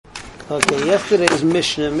Okay, yesterday's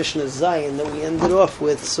Mishnah Zion that we ended off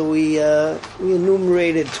with, so we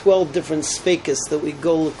enumerated 12 different spekas that we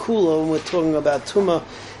go l'kula, and we're talking about Tumah,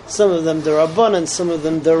 some of them D'Rabbanan, some of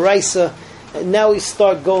them D'Oraisa, and now we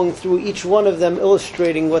start going through each one of them,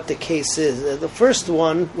 illustrating what the case is. The first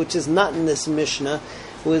one, which is not in this Mishnah,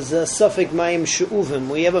 was Safek Mayim She'uvim.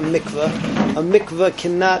 We have a mikveh. A mikveh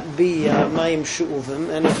cannot be Mayim She'uvim,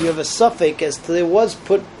 and if you have a Safek as to there was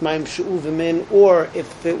put Mayim She'uvim in, or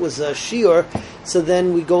if it was a Shiur, so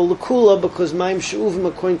then we go L'kula, because Mayim She'uvim,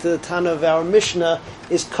 according to the Tana of our Mishnah,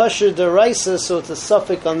 is Kasher D'Oraisa, so it's a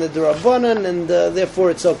Safek on the D'Rabbanan, and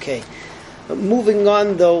therefore it's okay. Moving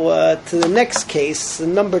on, though, to the next case, the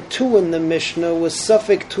number 2 in the Mishnah was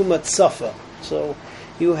Safek Tumat Safa. So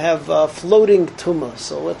you have floating tumah.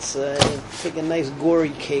 So let's take a nice gory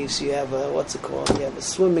case. You have You have a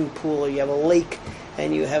swimming pool, or you have a lake,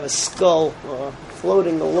 and you have a skull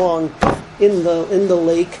floating along in the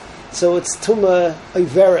lake. So it's tumah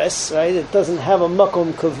iveres, right? It doesn't have a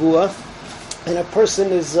makom kavua, and a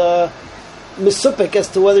person is misupik as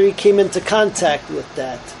to whether he came into contact with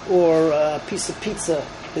that, or a piece of pizza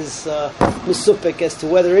is misupik as to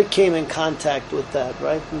whether it came in contact with that,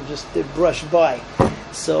 right? You just did brush by.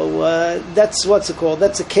 So that's what's it called.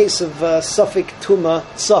 That's a case of Safek Tuma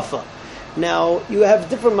Safa. Now, you have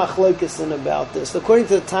different machlokes about this. According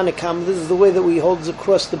to the Tanakam, this is the way that we hold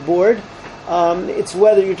across the board. It's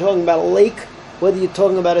whether you're talking about a lake, whether you're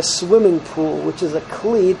talking about a swimming pool, which is a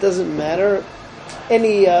kli, it doesn't matter.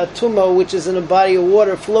 Any tuma which is in a body of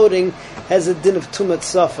water floating has a din of tumat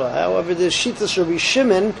safa. However, the Shitas Rabbi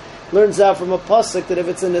Shimon learns out from a pasuk that if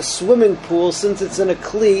it's in a swimming pool, since it's in a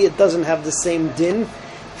kli, it doesn't have the same din,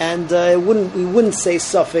 and we wouldn't say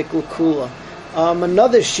safek l'kula.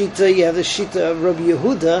 Another shita, you have the shita of Rabbi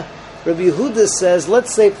Yehuda. Rabbi Yehuda says,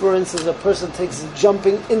 let's say for instance a person takes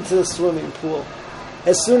jumping into the swimming pool.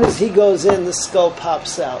 As soon as he goes in, the skull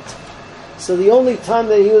pops out. So the only time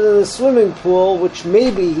that he was in the swimming pool, which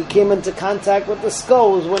maybe he came into contact with the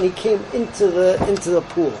skull, was when he came into the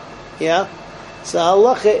pool. Yeah? So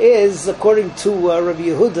halacha is, according to Rabbi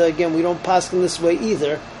Yehuda, again, we don't pass in this way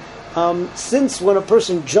either, since when a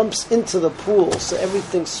person jumps into the pool, so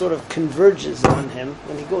everything sort of converges on him.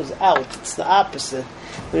 When he goes out, it's the opposite.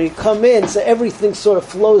 When you come in, so everything sort of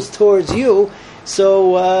flows towards you.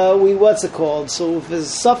 So So if there's a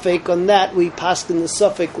suffix on that, we pass in the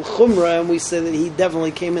suffix l'chumra, and we say that he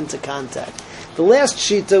definitely came into contact. The last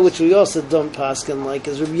shita, which we also don't pass in like,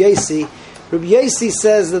 is Rabbi Yasi. Rabbi Yasi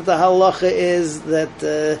says that the halacha is that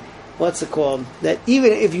that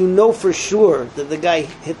even if you know for sure that the guy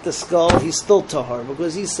hit the skull, he's still tahar,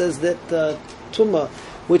 because he says that tumah,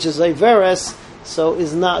 which is iveres, so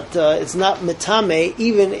is not it's not metame,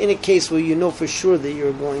 even in a case where you know for sure that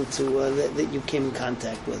you're going to that you came in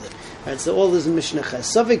contact with it. All right, so all this is Mishnah Ches.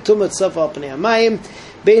 Safek tumat safa al pnei hamayim,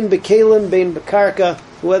 bein bekelim, bein bekarka,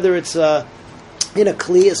 whether it's in a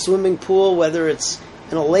kli, a swimming pool, whether it's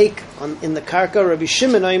in a lake, in the karka. Rabbi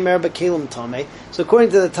Shimon oimer bekelim tameh. So according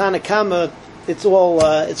to the Tanakama, it's all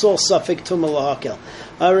Safek Tumah lahakel.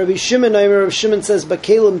 Rabbi Shimon oimer, Rabbi Shimon says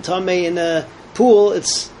bekelim tameh, in a pool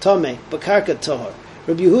it's tameh, bekarka tahor.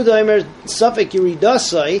 Rabbi Yehuda oimer Safek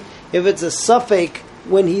yiridasai, if it's a Safek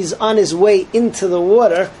when he's on his way into the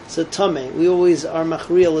water, so tameh. We always are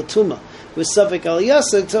machriya l'tumah. With Safek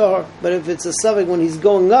aliyasa tahor, but if it's a Safek when he's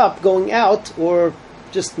going up, going out, or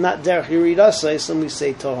just not derech yiridasai, some we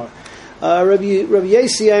say tahor. Rabbi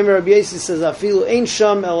Yasi says afilu ein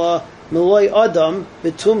sham ela meloi adam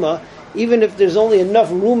betuma. Even if there's only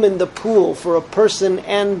enough room in the pool for a person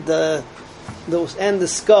and the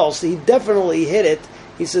skull, so he definitely hit it.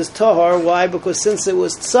 He says tahar. Why? Because since it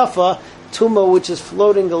was tsafa, tuma, which is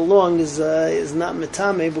floating along, is not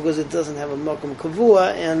metame, because it doesn't have a makom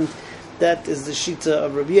kavua, and that is the shita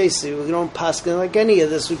of Rabbi Yasi. We don't paskin like any of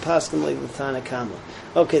this. We paskin like the Tanakama.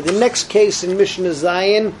 Okay, the next case in Mishnah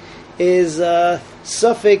Zion is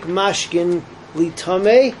Safek Mashkin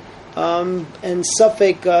Litame, and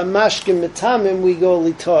Safek Mashkin Mitamim, we go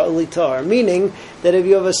Litar, meaning that if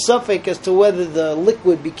you have a Safek as to whether the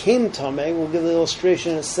liquid became Tameh, we'll give the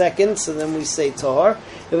illustration in a second, so then we say Tahar.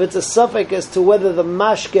 If it's a Safek as to whether the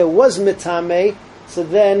Mashke was Mitame, so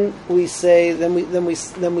then we say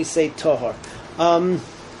Tahar.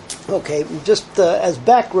 Okay, just as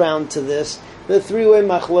background to this, the three-way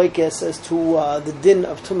machlokes as to the din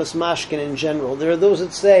of tumas mashkin in general. There are those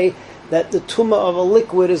that say that the tumah of a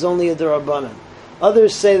liquid is only a derabanan.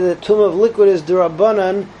 Others say that the tumah of liquid is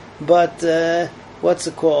derabanan, but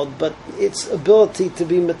But its ability to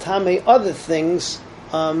be metame other things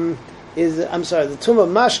the tumah of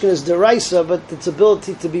mashkin is deraisa, but its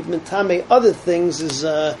ability to be metame other things is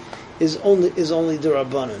only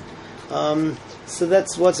derabanan. So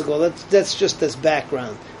that's what's it called. That's just as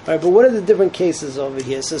background. All right, but what are the different cases over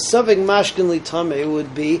here? So Safek Mashkin Litame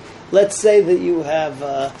would be, let's say that you have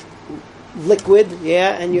liquid,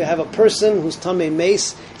 and you have a person who's Tamei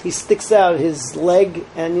Mace. He sticks out his leg,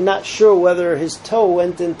 and you're not sure whether his toe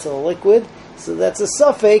went into the liquid. So that's a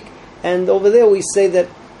Safek. And over there we say that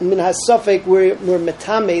Min HaSafek, we're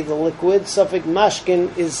Metame, the liquid. Safek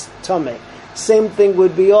Mashkin is Tamei. Same thing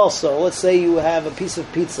would be also, let's say you have a piece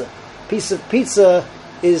of pizza. Piece of pizza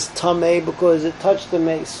is Tamei because it touched the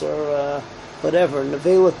mace or whatever.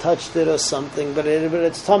 Nevela touched it or something, but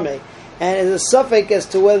it's Tamei. And it's a Safek as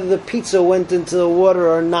to whether the pizza went into the water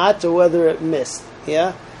or not, or whether it missed.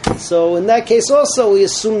 Yeah? So in that case also we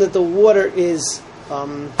assume that the water is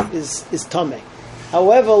Tamei.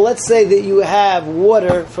 However, let's say that you have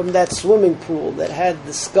water from that swimming pool that had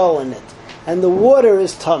the skull in it, and the water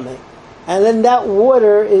is Tamei. And then that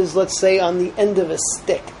water is, let's say, on the end of a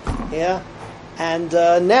stick, And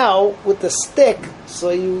now with the stick,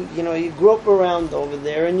 so you grope around over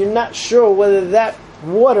there, and you're not sure whether that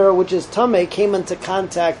water, which is tamei, came into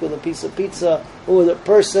contact with a piece of pizza or with a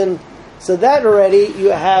person. So that already you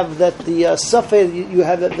have that the safek, you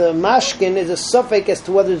have that the mashkin is a safek as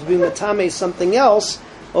to whether it's being tamei something else.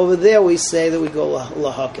 Over there we say that we go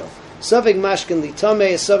lahakel. Safek mashkin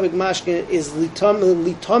litamei, safek mashkin is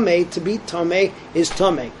litamei, to be tamei is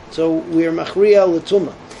tamei. So we are machriya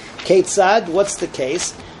l'tuma. Ketzad, what's the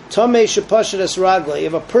case? Tamei shepashet es raglei.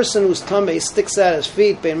 If a person who's tamei sticks out his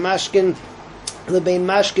feet, bein mashkin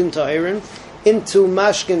tahirin, into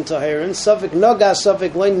mashkin tahirin, safek naga,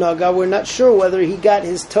 safek lein naga, we're not sure whether he got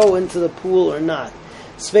his toe into the pool or not.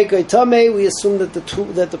 Svekoi tamei, we assume that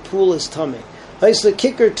the pool is tamei. Haisa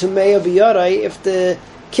kicker tamei abiyarai, if the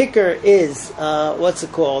kicker is, what's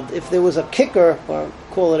it called? If there was a kicker, or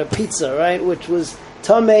call it a pizza, right, which was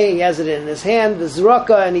tamei, he has it in his hand, the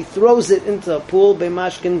zraka, and he throws it into a pool,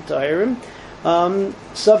 beimashkin tahirim.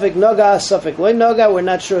 Safek naga, safek loy naga, we're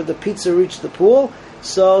not sure if the pizza reached the pool,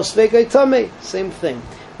 so svekei tamei, same thing.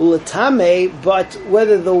 Ulatame, but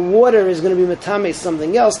whether the water is going to be metame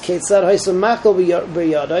something else, ketzad haisa makel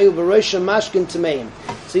b'yadai u'b'roisha mashkin tameim.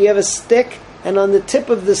 So you have a stick, and on the tip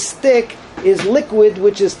of the stick is liquid,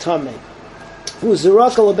 which is tamei.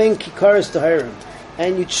 Uzuraka l'bein kikaras tahirim,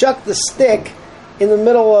 and you chuck the stick in the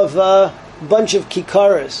middle of a bunch of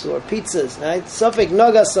kikaras or pizzas, right? Safek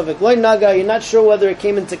naga, safek loy naga, you're not sure whether it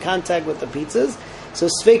came into contact with the pizzas. So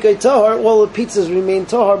svekei tahar, well, the pizzas remain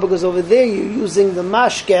tahar because over there you're using the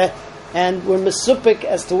mashke, and we're mesupik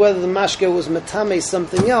as to whether the mashke was metame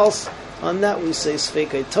something else. On that we say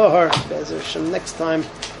svekei tahar. Be'ez Hashem, next time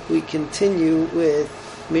we continue with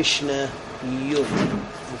Mishnah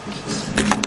Yud.